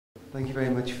Thank you very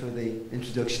much for the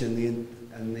introduction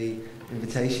and the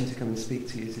invitation to come and speak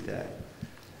to you today.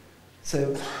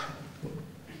 So,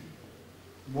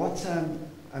 what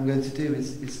I'm going to do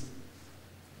is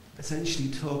essentially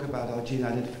talk about our gene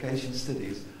identification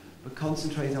studies, but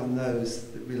concentrate on those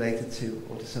that related to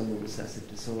autosomal recessive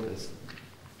disorders.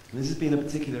 And this has been a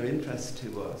particular interest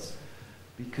to us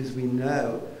because we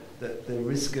know that the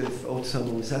risk of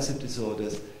autosomal recessive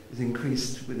disorders is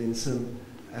increased within some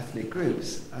ethnic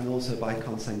groups and also by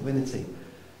consanguinity.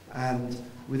 And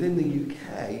within the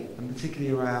UK, and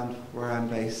particularly around where I'm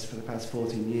based for the past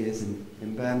 14 years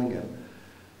in Birmingham,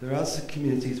 there are some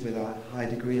communities with a high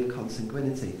degree of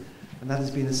consanguinity, and that has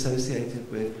been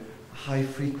associated with a high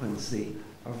frequency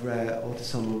of rare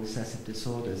autosomal recessive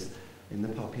disorders in the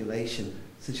population,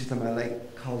 such as that my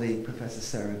late colleague, Professor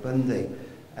Sarah Bundy,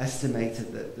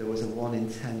 estimated that there was a 1 in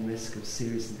 10 risk of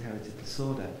serious inherited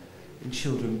disorder in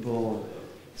children born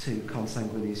to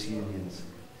consanguineous unions.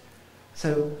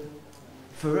 So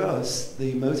for us,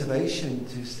 the motivation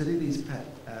to study these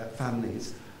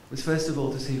families was first of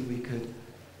all to see if we could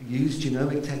use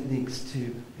genomic techniques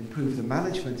to improve the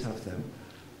management of them,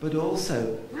 but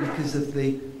also because of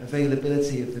the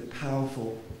availability of the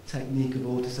powerful technique of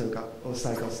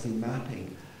autozygosity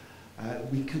mapping,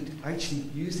 we could actually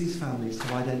use these families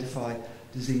to identify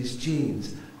disease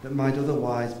genes that might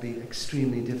otherwise be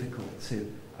extremely difficult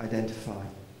to identify.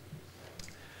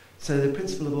 So the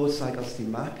principle of autozygosity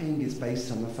mapping is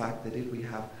based on the fact that if we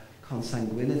have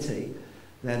consanguinity,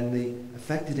 then the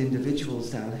affected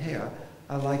individuals down here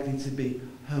are likely to be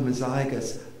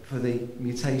homozygous for the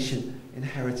mutation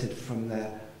inherited from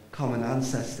their common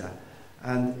ancestor.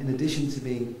 And in addition to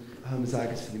being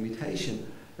homozygous for the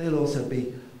mutation, they'll also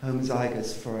be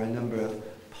homozygous for a number of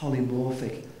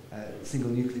polymorphic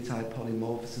single nucleotide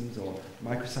polymorphisms or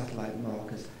microsatellite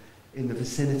markers in the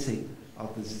vicinity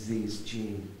of the disease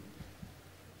gene.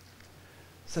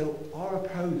 So our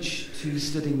approach to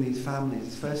studying these families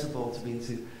is first of all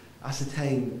to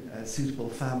ascertain suitable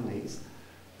families,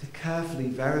 to carefully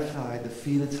verify the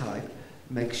phenotype,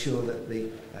 make sure that the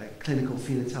clinical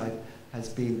phenotype has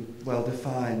been well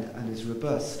defined and is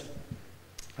robust.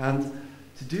 And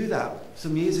to do that,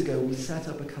 some years ago we set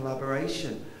up a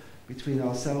collaboration between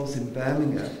ourselves in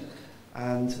Birmingham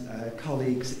and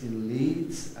colleagues in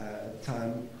Leeds, at the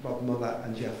time Rob Muller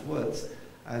and Jeff Woods,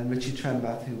 and Richard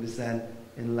Trembath, who was then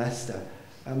in Leicester.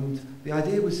 And the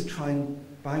idea was to try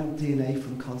and bank DNA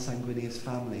from consanguineous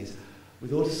families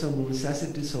with autosomal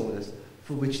recessive disorders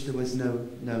for which there was no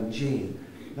known gene.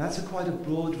 And that's quite a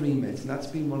broad remit, and that's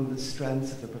been one of the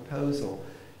strengths of the proposal,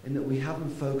 in that we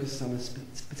haven't focused on a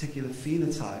particular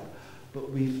phenotype,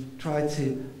 but we've tried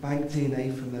to bank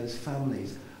DNA from those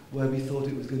families where we thought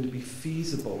it was going to be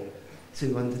feasible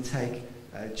to undertake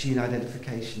gene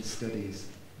identification studies.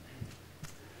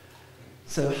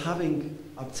 So having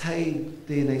obtained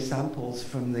DNA samples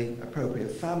from the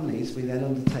appropriate families, we then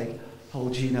undertake whole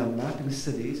genome mapping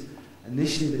studies.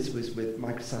 Initially this was with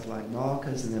microsatellite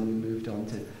markers, and then we moved on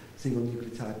to single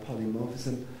nucleotide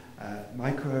polymorphism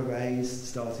microarrays,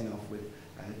 starting off with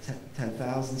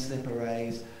 10,000 slip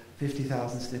arrays,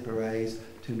 50,000 slip arrays,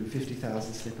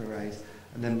 250,000 slip arrays,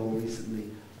 and then more recently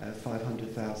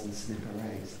 500,000 slip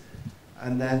arrays.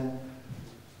 And then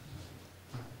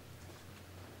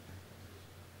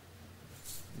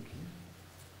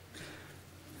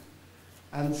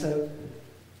and so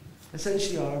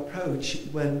essentially our approach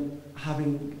when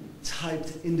having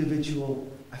typed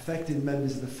individual affected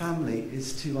members of the family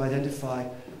is to identify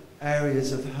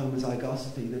areas of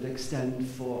homozygosity that extend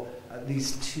for at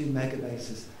least 2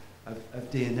 megabases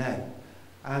of DNA.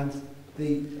 And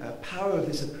the power of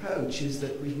this approach is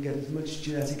that we can get as much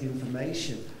genetic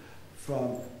information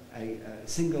from a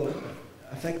single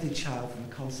affected child from a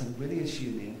consanguineous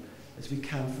union as we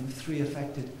can from 3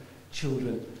 affected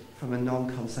children from a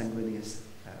non-consanguineous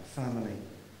family.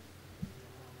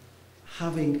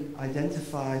 Having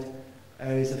identified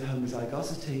areas of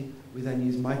homozygosity, we then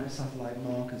use microsatellite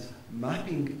markers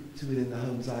mapping to within the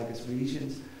homozygous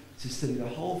regions to study the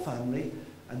whole family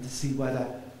and to see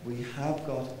whether we have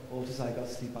got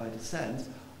autozygosity by descent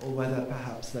or whether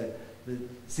perhaps the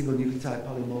single nucleotide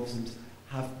polymorphisms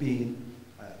have been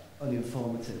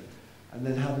uninformative. And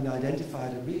then having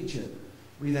identified a region,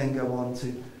 we then go on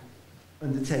to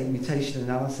undertake mutation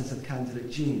analysis of candidate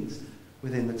genes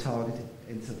within the targeted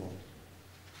interval.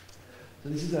 So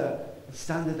this is a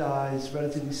standardized,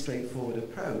 relatively straightforward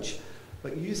approach,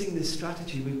 but using this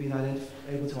strategy we've been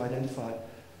able to identify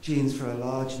genes for a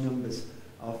large numbers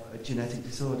of genetic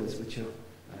disorders which are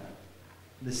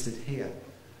listed here.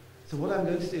 So what I'm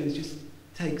going to do is just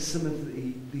take some of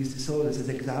these disorders as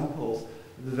examples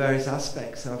of the various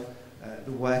aspects of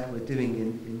the work we're doing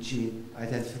in gene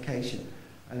identification,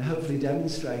 and hopefully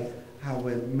demonstrate how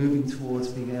we're moving towards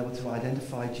being able to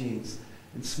identify genes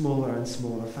in smaller and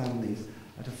smaller families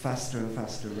at a faster and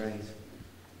faster rate.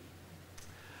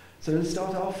 So to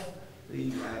start off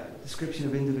the description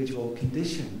of individual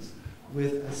conditions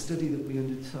with a study that we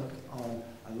undertook on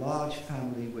a large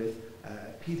family with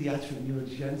pediatric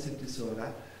neurodegenerative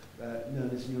disorder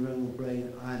known as neuronal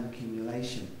brain iron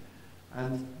accumulation.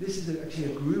 And this is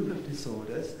actually a group of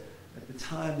disorders. At the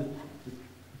time, the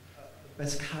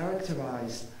best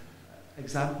characterized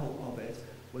example of it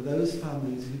were those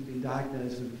families who'd been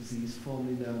diagnosed with a disease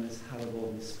formerly known as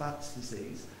Haller-Walden-Spatz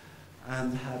disease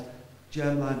and had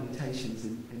germline mutations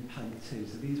in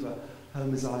PANC2. So these were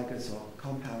homozygous or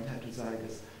compound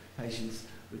heterozygous patients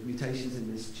with mutations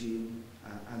in this gene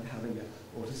and having an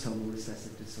autosomal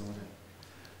recessive disorder.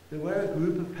 There were a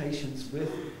group of patients with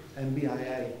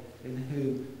MBIA in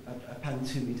whom a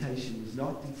PANC2 mutation was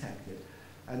not detected,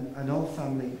 and our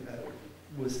family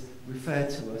was referred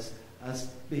to us as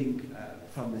being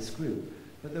from this group.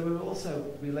 But there were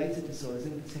also related disorders,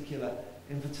 in particular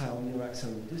infantile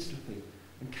neuroaxonal dystrophy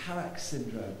and Carrack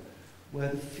syndrome, where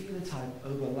the phenotype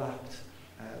overlapped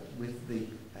with the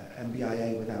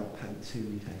MBIA without PANC2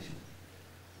 mutation.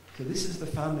 So this is the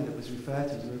family that was referred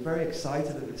to. We were very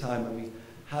excited at the time when we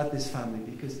had this family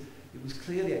because it was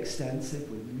clearly extensive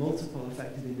with multiple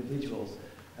affected individuals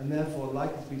and therefore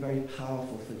likely to be very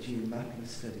powerful for gene mapping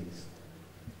studies.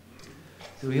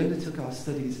 So we undertook our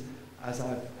studies as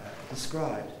I've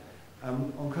described.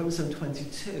 On chromosome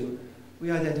 22,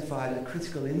 we identified a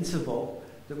critical interval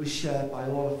that was shared by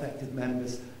all affected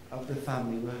members of the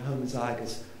family who were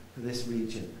homozygous for this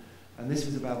region. And this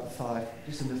was about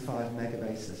just under 5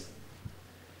 megabases.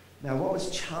 Now what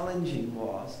was challenging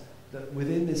was that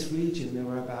within this region there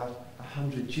were about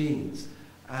 100 genes.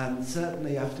 And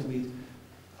certainly after we'd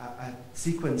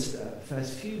sequenced the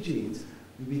first few genes,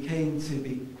 we became to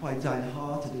be quite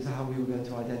downhearted as to how we were going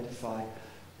to identify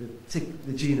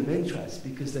the gene of interest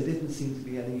because there didn't seem to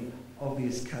be any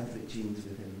obvious candidate genes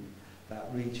within that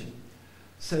region.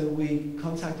 So we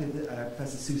contacted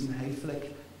Professor Susan Hayflick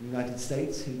in the United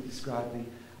States, who described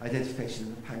the identification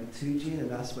of the PANC2 gene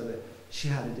and asked whether she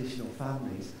had additional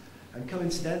families. And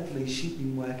coincidentally, she'd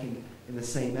been working in the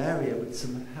same area with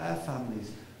some of her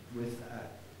families with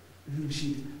whom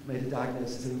she'd made a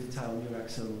diagnosis of infantile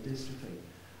neuroaxonal dystrophy.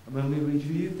 And when we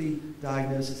reviewed the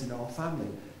diagnosis in our family,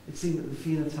 it seemed that the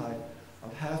phenotype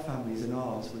of her families and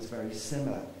ours was very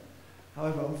similar.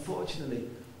 However, unfortunately,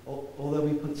 although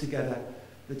we put together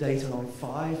the data on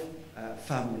 5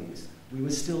 families, we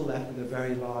were still left with a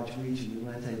very large region. We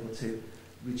weren't able to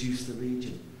reduce the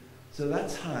region. So at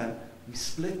that time, we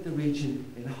split the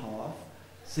region in half.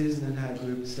 Susan and her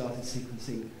group started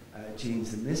sequencing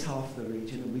genes in this half of the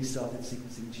region, and we started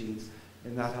sequencing genes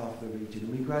in that half of the region.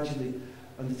 And we gradually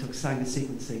undertook Sanger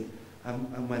sequencing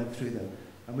and went through them.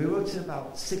 And we were up to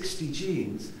about 60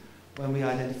 genes when we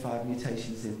identified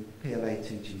mutations in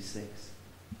PLA2G6.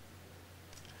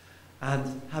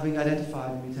 And having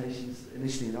identified mutations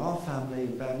initially in our family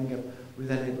in Birmingham, we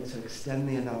were then able to extend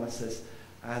the analysis,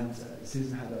 and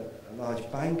Susan had a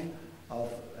large bank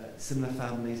of similar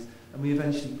families, and we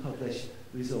eventually published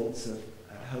results of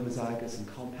homozygous and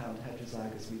compound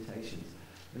heterozygous mutations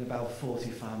in about 40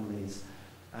 families.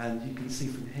 And you can see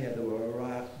from here there were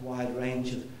a wide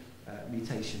range of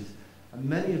mutations, and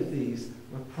many of these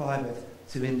were private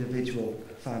to individual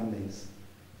families.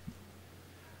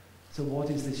 So what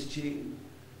is this gene?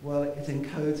 Well, it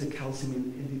encodes a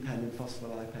calcium-independent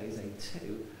phospholipase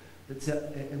A2 that's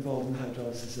involved in the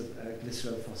hydrolysis of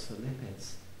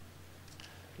glycerophospholipids.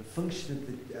 The function of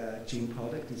the gene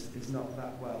product is not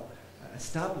that well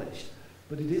established,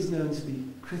 but it is known to be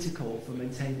critical for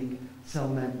maintaining cell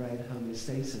membrane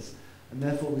homeostasis, and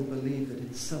therefore we believe that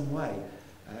in some way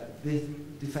the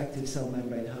defective cell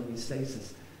membrane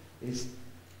homeostasis is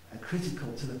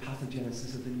critical to the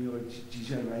pathogenesis of the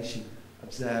neurodegeneration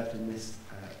observed in this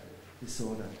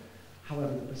disorder.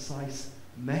 However, the precise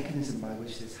mechanism by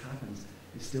which this happens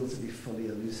is still to be fully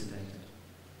elucidated.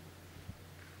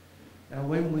 Now,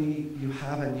 when you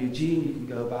have a new gene, you can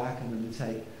go back and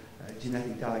undertake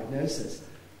genetic diagnosis.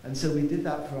 And so we did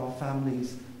that for our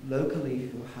families locally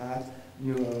who had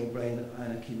neuronal brain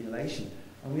iron accumulation.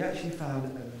 And we actually found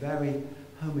a very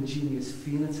homogeneous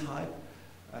phenotype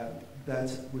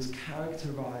that was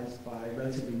characterized by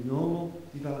relatively normal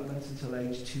development until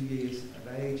age 2 years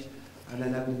of age, and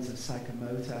then evidence of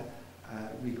psychomotor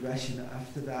regression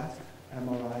after that.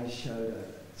 MRI showed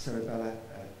a cerebellar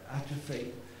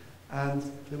atrophy, and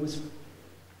there was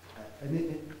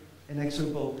an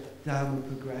inexorable downward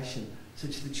progression,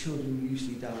 such that the children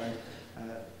usually died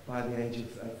by the age of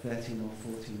 13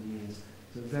 or 14 years.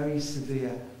 So a very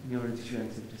severe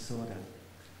neurodegenerative disorder.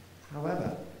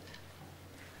 However,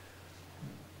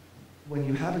 when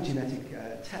you have a genetic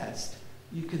test,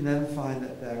 you can then find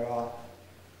that there are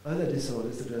other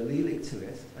disorders that are allelic to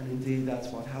it, and indeed that's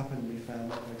what happened. We found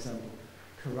that, for example,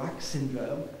 Carax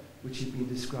syndrome, which had been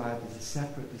described as a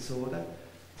separate disorder,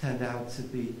 turned out to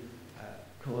be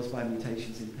caused by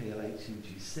mutations in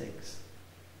PLA2G6.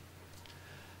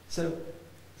 So,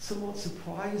 somewhat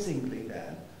surprisingly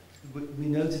then, we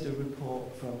noted a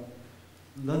report from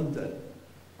London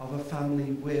of a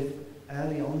family with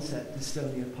early onset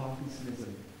dystonia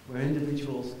Parkinsonism, where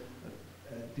individuals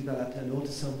developed an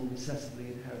autosomal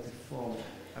recessively inherited form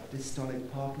of dystonic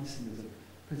Parkinsonism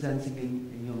presenting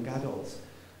in young adults.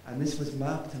 And this was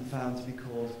mapped and found to be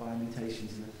caused by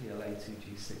mutations in the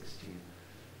PLA2G6 gene.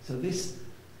 So this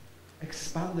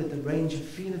expanded the range of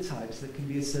phenotypes that can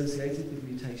be associated with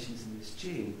mutations in this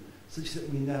gene, such that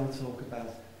we now talk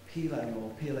about PLAN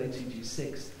or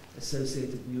PLA2G6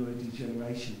 associated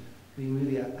neurodegeneration being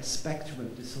really a spectrum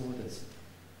of disorders.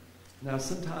 Now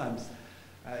sometimes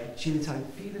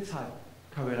genotype-phenotype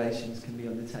correlations can be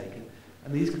undertaken,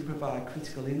 and these can provide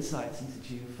critical insights into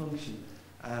gene function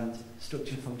and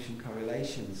structure-function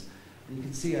correlations. And you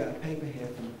can see a paper here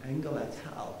from Engel et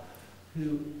al.,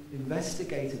 who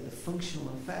investigated the functional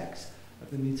effects of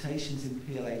the mutations in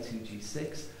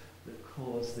PLA2G6 that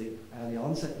cause the early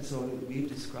onset disorder that we've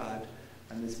described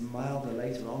and this milder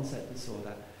later onset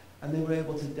disorder. And they were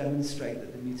able to demonstrate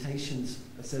that the mutations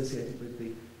associated with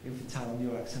the infantile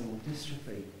neuroaxonal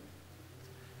dystrophy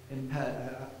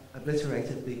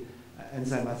obliterated the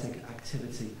enzymatic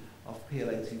activity of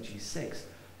PLA2G6,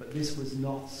 but this was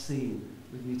not seen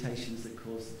with mutations that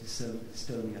cause the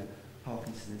dystonia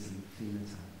Parkinsonism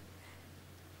phenotype.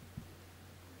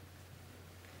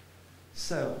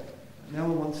 So, now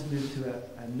we want to move to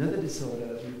another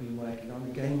disorder that we've been working on,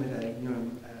 again with a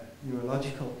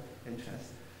neurological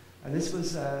interest, and this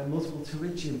was multiple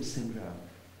pterygium syndrome.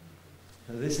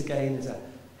 So this again is a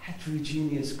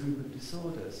heterogeneous group of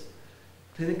disorders.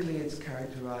 Clinically, it's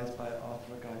characterized by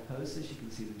arthrogryposis. You can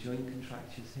see the joint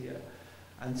contractures here,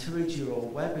 and pterygia or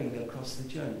webbing across the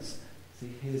joints.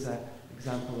 See, here's an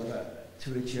example of a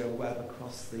pterygia web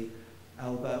across the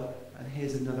elbow, and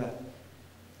here's another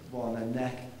one, a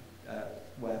neck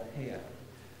web here.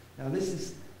 Now, this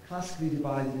is classically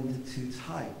divided into two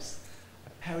types: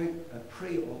 a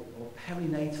pre or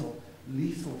perinatal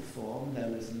lethal form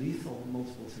known as lethal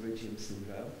multiple pterygium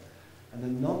syndrome, and a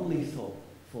non-lethal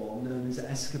form known as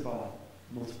Escobar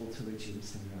multiple pterygium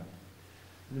syndrome.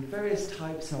 And the various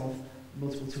types of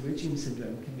multiple pterygium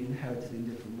syndrome can be inherited in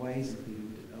different ways,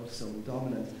 including autosomal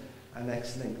dominant and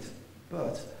X-linked,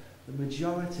 but the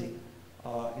majority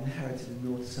are inherited in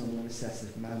an autosomal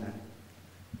recessive manner.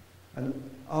 And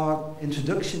our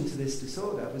introduction to this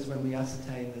disorder was when we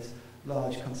ascertained this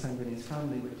large consanguineous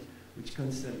family, which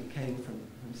coincidentally came from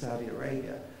Saudi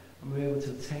Arabia, and we were able to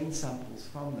obtain samples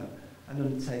from them and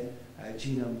undertake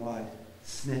genome-wide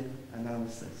SNP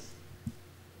analysis.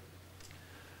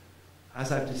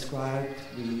 As I've described,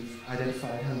 we've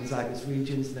identified homozygous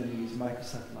regions, and then we used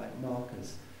microsatellite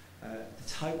markers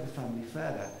to type the family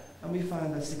further, and we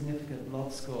found a significant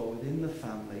lot score within the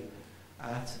family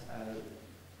at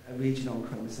a region on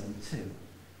chromosome 2.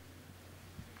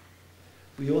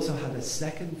 We also had a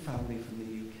second family from the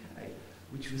UK,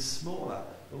 which was smaller,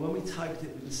 but when we typed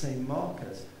it with the same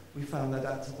markers, we found that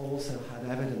that also had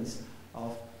evidence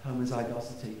of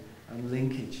homozygosity and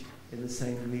linkage in the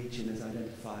same region as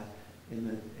identified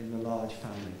in the large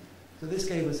family. So this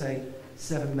gave us a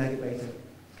 7 megabeta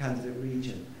candidate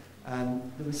region,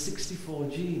 and there were 64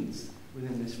 genes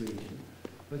within this region.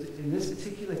 But in this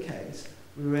particular case,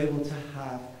 we were able to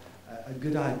have a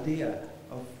good idea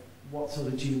of what sort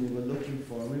of gene we were looking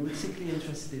for, and we were particularly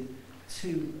interested in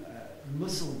two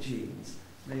muscle genes,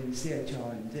 namely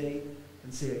CHRND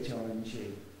and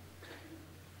CHRNG.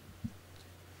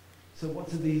 So what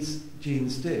do these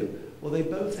genes do? Well, they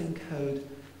both encode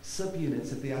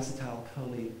subunits of the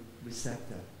acetylcholine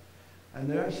receptor. And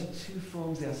there are actually two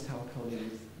forms of the acetylcholine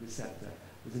receptor.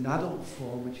 There's an adult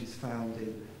form, which is found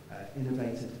in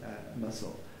innervated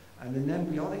muscle, and an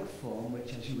embryonic form,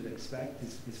 which, as you would expect,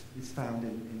 is found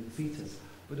in the fetus,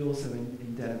 but also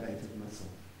in denervated muscle.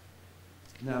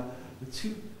 Now, the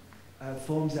two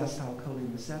forms of the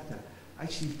acetylcholine receptor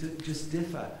actually just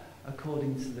differ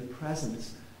according to the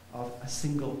presence of a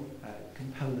single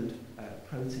component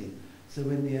protein. So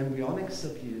in the embryonic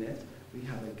subunit, we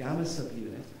have a gamma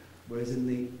subunit, whereas in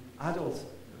the adult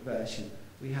version,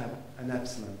 we have an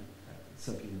epsilon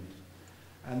subunit.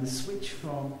 And the switch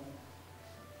from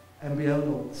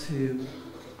embryonal to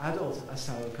adult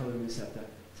acetylcholine receptor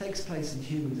takes place in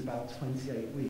humans about 28 weeks.